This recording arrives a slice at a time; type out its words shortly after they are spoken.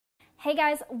Hey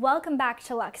guys, welcome back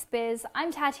to Lux Biz.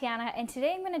 I'm Tatiana and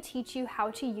today I'm going to teach you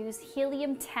how to use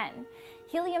Helium 10.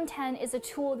 Helium 10 is a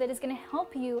tool that is going to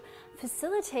help you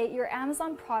facilitate your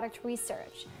Amazon product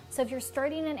research. So if you're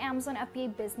starting an Amazon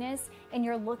FBA business and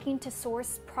you're looking to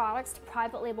source products, to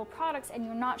private label products, and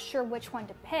you're not sure which one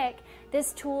to pick,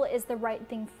 this tool is the right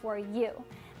thing for you.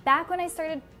 Back when I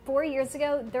started 4 years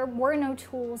ago, there were no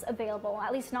tools available,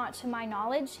 at least not to my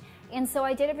knowledge, and so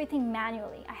I did everything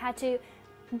manually. I had to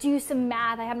do some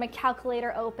math, I had my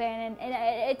calculator open, and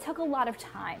it took a lot of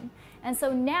time. And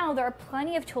so now there are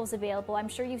plenty of tools available. I'm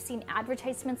sure you've seen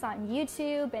advertisements on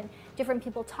YouTube and different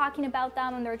people talking about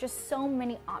them, and there are just so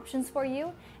many options for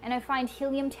you. And I find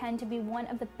Helium 10 to be one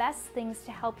of the best things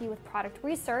to help you with product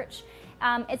research.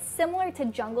 It's similar to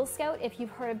Jungle Scout, if you've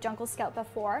heard of Jungle Scout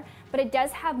before, but it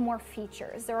does have more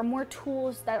features. There are more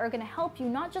tools that are going to help you,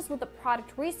 not just with the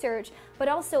product research, but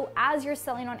also as you're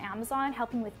selling on Amazon,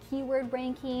 helping with keyword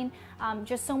ranking,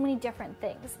 just so many different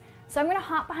things. So I'm going to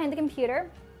hop behind the computer.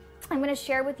 I'm going to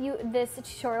share with you this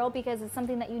tutorial because it's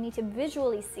something that you need to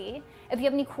visually see. If you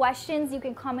have any questions, you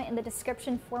can comment in the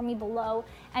description for me below.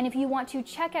 And if you want to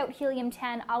check out Helium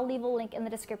 10, I'll leave a link in the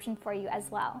description for you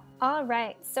as well. All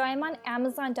right, so I'm on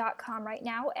Amazon.com right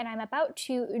now and I'm about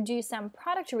to do some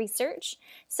product research.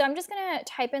 So I'm just going to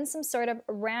type in some sort of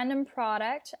random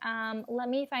product. Let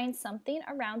me find something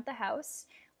around the house.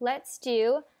 Let's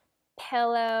do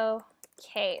pillowcase.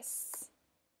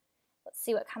 Let's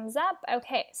see what comes up.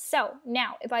 Okay, so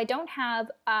now if I don't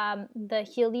have the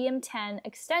Helium 10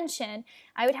 extension,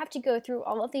 I would have to go through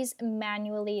all of these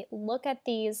manually, look at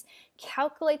these,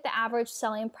 calculate the average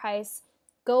selling price,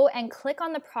 go and click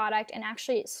on the product and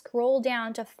actually scroll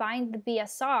down to find the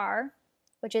BSR,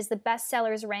 which is the best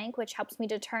sellers rank, which helps me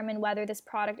determine whether this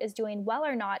product is doing well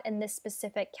or not in this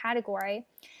specific category.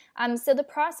 So the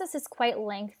process is quite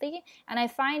lengthy, and I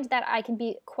find that I can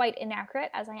be quite inaccurate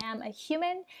as I am a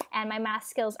human and my math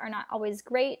skills are not always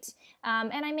great,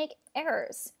 and I make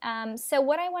errors. So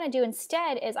what I want to do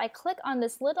instead is I click on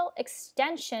this little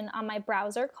extension on my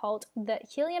browser called the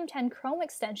Helium 10 Chrome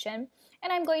extension,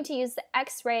 and I'm going to use the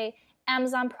X-Ray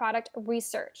Amazon Product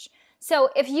Research. So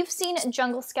if you've seen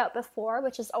Jungle Scout before,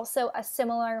 which is also a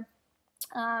similar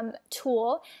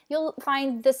tool, you'll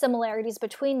find the similarities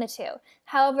between the two.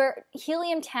 However,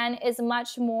 Helium 10 is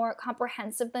much more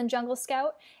comprehensive than Jungle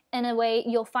Scout. In a way,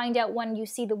 you'll find out when you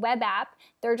see the web app,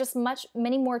 there are just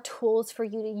many more tools for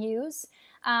you to use.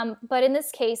 But in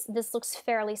this case, this looks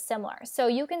fairly similar. So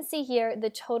you can see here the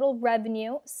total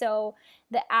revenue, so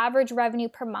the average revenue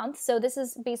per month. So this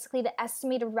is basically the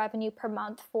estimated revenue per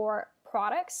month for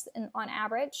products on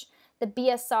average, the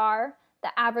BSR,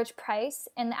 the average price,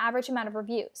 and the average amount of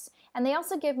reviews. And they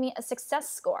also give me a success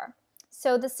score.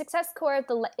 So the success score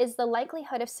is the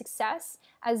likelihood of success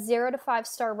as 0 to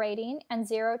 5-star rating and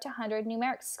 0 to 100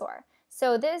 numeric score.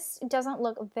 So this doesn't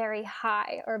look very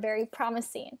high or very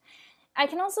promising. I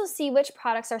can also see which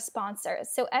products are sponsored.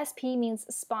 So SP means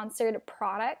sponsored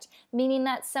product, meaning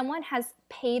that someone has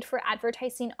paid for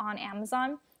advertising on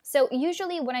Amazon. So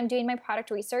usually when I'm doing my product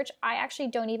research, I actually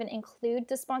don't even include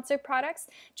the sponsored products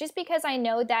just because I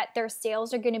know that their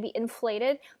sales are going to be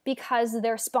inflated because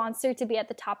they're sponsored to be at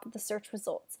the top of the search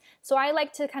results. So I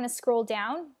like to kind of scroll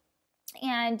down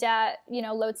and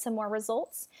load some more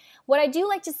results. What I do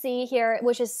like to see here,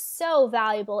 which is so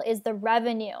valuable, is the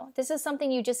revenue. This is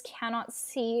something you just cannot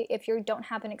see if you don't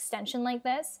have an extension like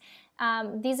this.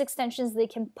 These extensions, they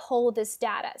can pull this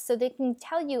data. So they can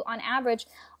tell you on average,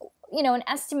 an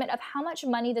estimate of how much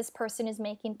money this person is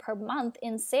making per month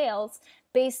in sales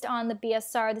based on the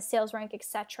BSR, the sales rank,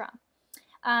 etc.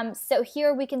 So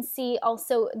here we can see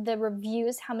also the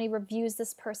reviews, how many reviews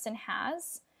this person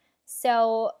has.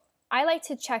 So I like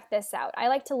to check this out. I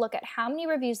like to look at how many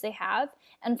reviews they have,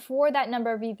 and for that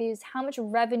number of reviews, how much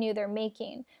revenue they're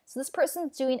making. So this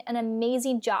person's doing an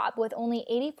amazing job with only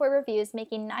 84 reviews,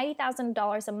 making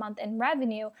 $90,000 a month in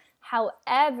revenue.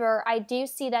 However, I do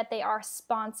see that they are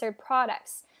sponsored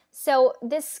products. So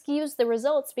this skews the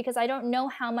results because I don't know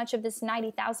how much of this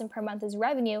 $90,000 per month is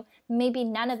revenue. Maybe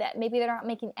none of it. Maybe they're not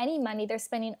making any money. They're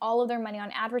spending all of their money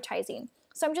on advertising.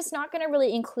 So I'm just not going to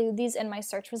really include these in my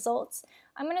search results.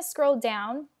 I'm going to scroll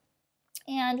down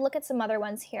and look at some other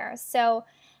ones here. So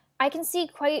I can see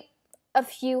quite a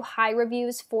few high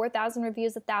reviews, 4,000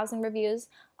 reviews, 1,000 reviews.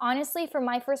 Honestly, for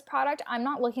my first product, I'm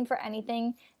not looking for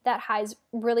anything that has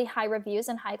really high reviews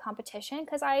and high competition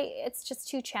because it's just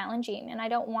too challenging and I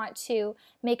don't want to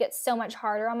make it so much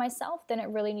harder on myself than it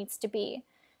really needs to be.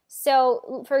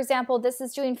 So for example, this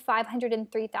is doing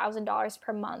 $503,000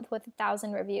 per month with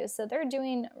 1,000 reviews. So they're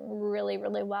doing really,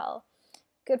 really well.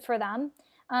 Good for them.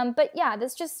 But yeah,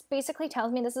 this just basically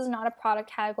tells me this is not a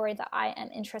product category that I am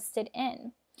interested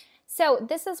in. So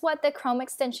this is what the Chrome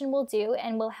extension will do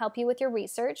and will help you with your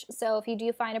research. So if you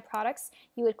do find a product,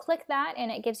 you would click that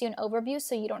and it gives you an overview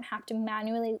so you don't have to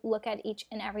manually look at each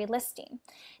and every listing.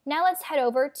 Now let's head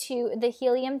over to the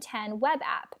Helium 10 web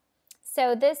app.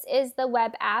 So this is the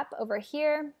web app over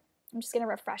here. I'm just going to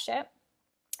refresh it.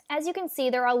 As you can see,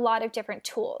 there are a lot of different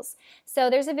tools. So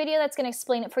there's a video that's going to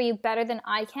explain it for you better than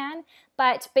I can,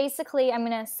 but basically I'm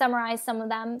going to summarize some of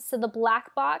them. So the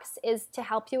black box is to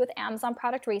help you with Amazon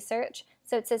product research.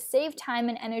 So it says save time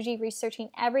and energy researching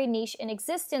every niche in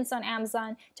existence on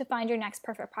Amazon to find your next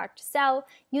perfect product to sell.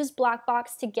 Use black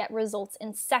box to get results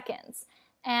in seconds.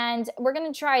 And we're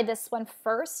going to try this one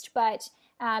first, but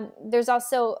there's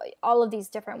also all of these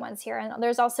different ones here, and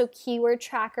there's also keyword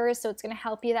trackers, so it's going to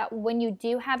help you that when you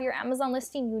do have your Amazon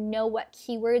listing, you know what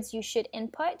keywords you should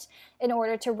input in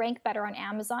order to rank better on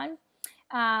Amazon.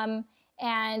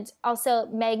 And also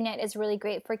Magnet is really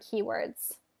great for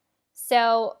keywords.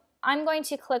 So I'm going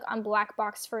to click on black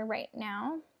box for right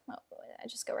now. I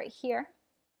just go right here,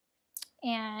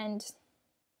 and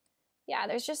yeah,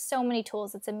 there's just so many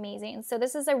tools. It's amazing. So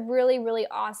this is a really, really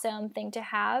awesome thing to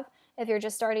have if you're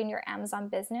just starting your Amazon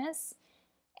business.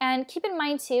 And keep in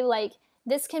mind too, like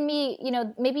this can be, you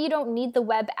know, maybe you don't need the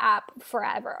web app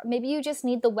forever. Maybe you just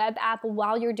need the web app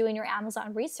while you're doing your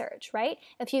Amazon research, right?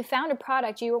 If you found a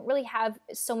product, you don't really have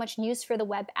so much use for the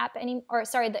web app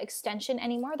the extension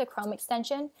anymore, the Chrome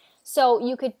extension. So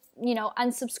you could, you know,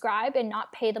 unsubscribe and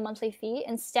not pay the monthly fee.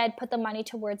 Instead, put the money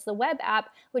towards the web app,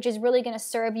 which is really going to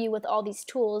serve you with all these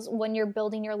tools when you're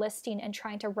building your listing and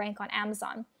trying to rank on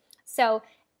Amazon. So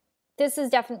this is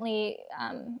definitely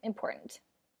important.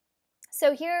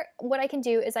 So here, what I can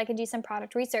do is I can do some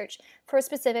product research for a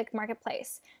specific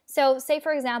marketplace. So say,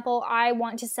 for example, I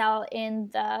want to sell in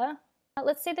the,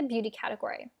 let's say the beauty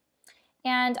category.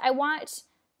 And I want,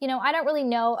 you know, I don't really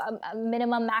know a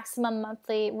minimum, maximum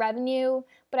monthly revenue,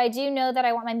 but I do know that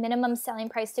I want my minimum selling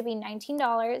price to be $19,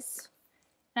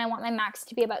 and I want my max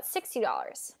to be about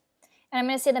 $60. And I'm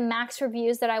going to say the max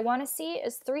reviews that I want to see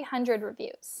is 300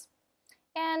 reviews.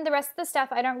 And the rest of the stuff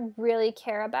I don't really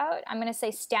care about. I'm going to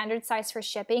say standard size for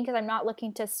shipping because I'm not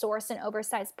looking to source an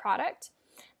oversized product.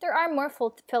 There are more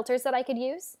filters that I could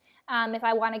use if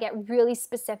I want to get really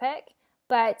specific,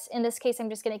 but in this case I'm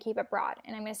just going to keep it broad.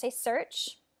 And I'm going to say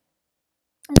search.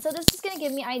 And so this is going to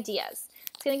give me ideas.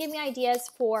 It's going to give me ideas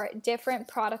for different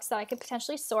products that I could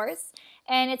potentially source,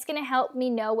 and it's going to help me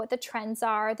know what the trends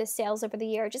are, the sales over the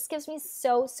year. It just gives me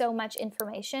so much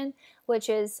information, which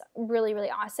is really, really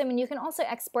awesome. And you can also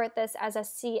export this as a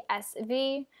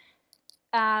CSV.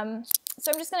 So I'm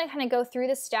just going to kind of go through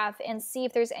this stuff and see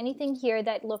if there's anything here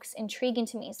that looks intriguing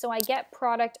to me. So I get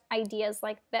product ideas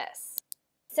like this.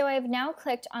 So I've now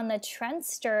clicked on the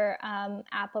Trendster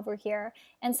app over here,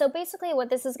 and so basically what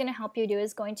this is going to help you do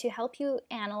is going to help you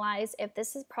analyze if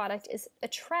this product is a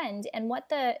trend and what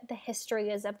the history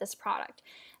is of this product.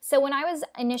 So when I was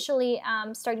initially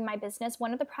starting my business,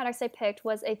 one of the products I picked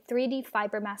was a 3D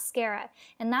fiber mascara,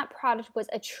 and that product was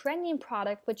a trending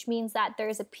product, which means that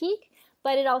there's a peak,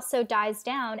 but it also dies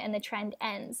down and the trend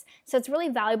ends. So it's really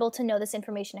valuable to know this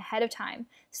information ahead of time.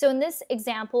 So in this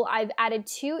example, I've added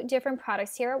two different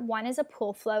products here. One is a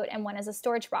pool float and one is a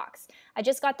storage box. I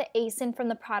just got the ASIN from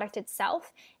the product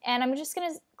itself, and I'm just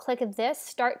gonna click this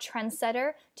Start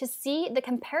Trendsetter to see the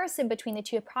comparison between the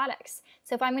two products.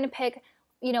 So if I'm gonna pick,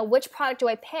 you know, which product do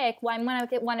I pick? Well, I'm gonna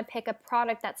wanna pick a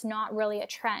product that's not really a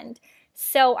trend.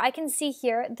 So I can see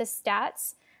here the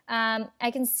stats. I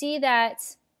can see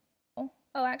that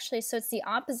oh, actually, so it's the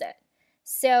opposite.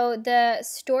 So the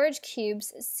storage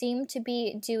cubes seem to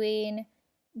be doing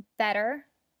better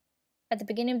at the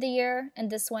beginning of the year, and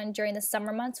this one during the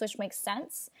summer months, which makes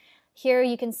sense. Here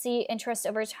you can see interest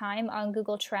over time on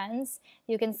Google Trends.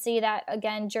 You can see that,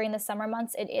 again, during the summer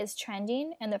months, it is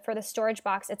trending, and for the storage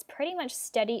box, it's pretty much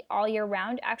steady all year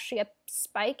round, actually a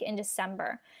spike in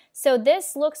December. So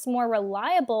this looks more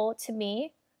reliable to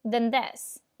me than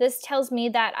this. This tells me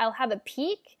that I'll have a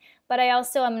peak, but I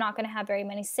also am not going to have very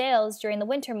many sales during the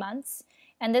winter months.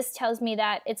 And this tells me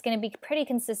that it's going to be pretty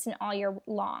consistent all year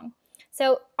long.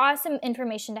 So awesome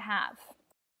information to have.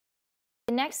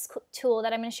 The next tool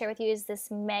that I'm going to share with you is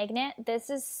this magnet. This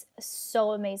is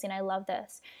so amazing. I love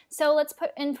this. So let's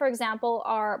put in, for example,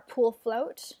 our pool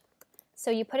float. So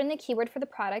you put in the keyword for the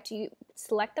product, you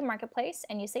select the marketplace,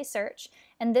 and you say search,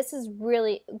 and this is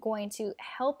really going to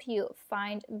help you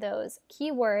find those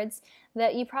keywords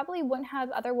that you probably wouldn't have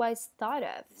otherwise thought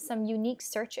of, some unique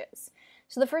searches.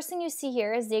 So the first thing you see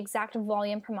here is the exact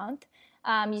volume per month.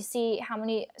 You see how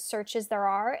many searches there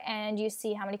are, and you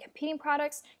see how many competing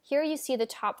products. Here you see the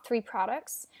top 3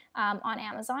 products on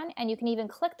Amazon, and you can even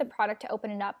click the product to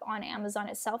open it up on Amazon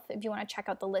itself if you want to check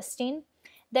out the listing.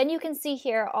 Then you can see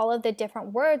here all of the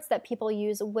different words that people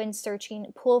use when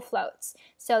searching pool floats.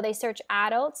 So they search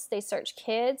adults, they search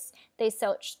kids, they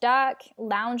search duck,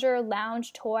 lounger,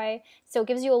 lounge, toy. So it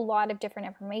gives you a lot of different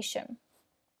information.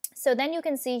 So then you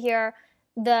can see here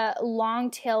the long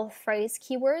tail phrase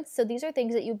keywords. So these are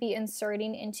things that you'd be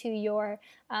inserting into your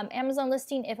Amazon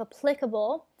listing if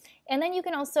applicable. And then you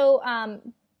can also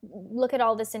look at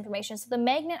all this information. So the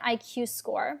Magnet IQ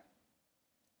score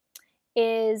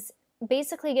is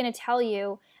basically going to tell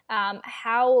you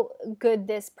how good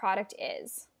this product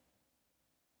is.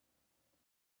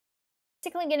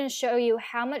 Basically going to show you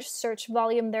how much search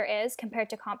volume there is compared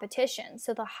to competition.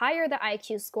 So the higher the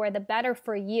IQ score, the better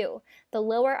for you. The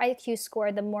lower IQ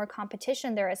score, the more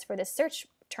competition there is for this search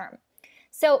term.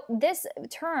 So this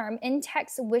term,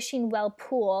 in-text wishing well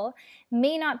pool,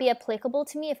 may not be applicable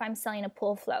to me if I'm selling a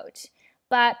pool float,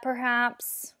 but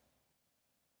perhaps,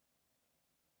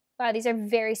 wow, these are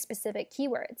very specific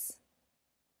keywords.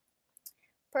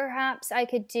 Perhaps I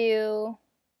could do,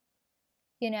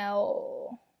 you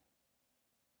know,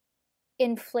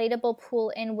 inflatable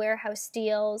pool in warehouse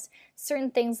deals,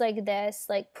 certain things like this,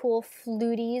 like pool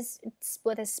fluties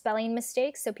with a spelling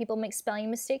mistake. So people make spelling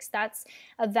mistakes. That's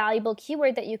a valuable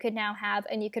keyword that you could now have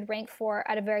and you could rank for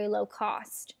at a very low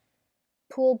cost.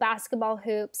 Pool basketball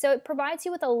hoop. So it provides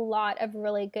you with a lot of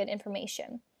really good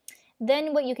information.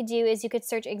 Then what you could do is you could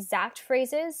search exact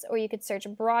phrases or you could search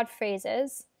broad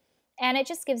phrases, and it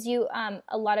just gives you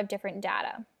a lot of different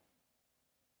data.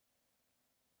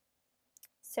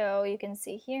 So you can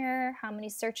see here how many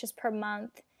searches per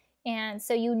month, and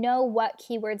so you know what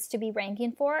keywords to be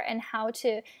ranking for and how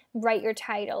to write your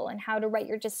title and how to write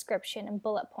your description and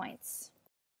bullet points.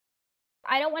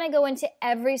 I don't want to go into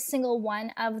every single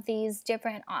one of these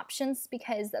different options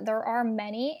because there are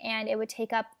many and it would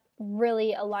take up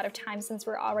really a lot of time since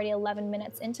we're already 11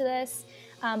 minutes into this.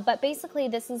 But basically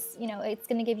this is, it's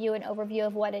going to give you an overview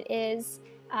of what it is.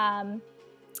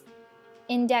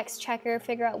 Index checker,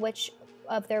 figure out which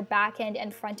of their back-end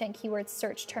and front-end keyword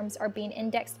search terms are being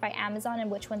indexed by Amazon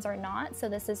and which ones are not. So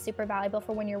this is super valuable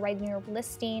for when you're writing your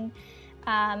listing.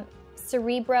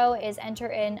 Cerebro is enter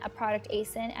in a product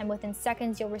ASIN and within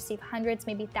seconds you'll receive hundreds,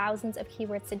 maybe thousands of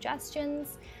keyword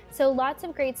suggestions. So lots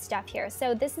of great stuff here.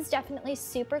 So this is definitely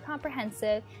super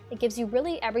comprehensive. It gives you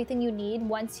really everything you need.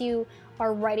 Once you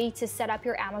are ready to set up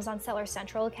your Amazon Seller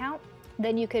Central account,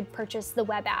 then you could purchase the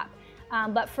web app.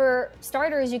 But for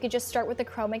starters, you could just start with the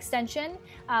Chrome extension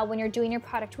when you're doing your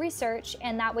product research,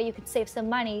 and that way you could save some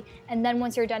money. And then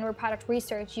once you're done with product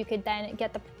research, you could then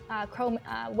get the Chrome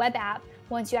web app.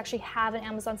 Once you actually have an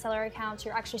Amazon seller account,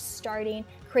 you're actually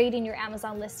creating your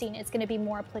Amazon listing. It's going to be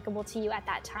more applicable to you at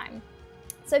that time.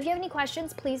 So if you have any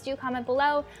questions, please do comment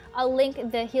below. I'll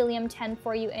link the Helium 10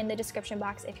 for you in the description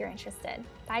box if you're interested.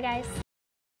 Bye guys.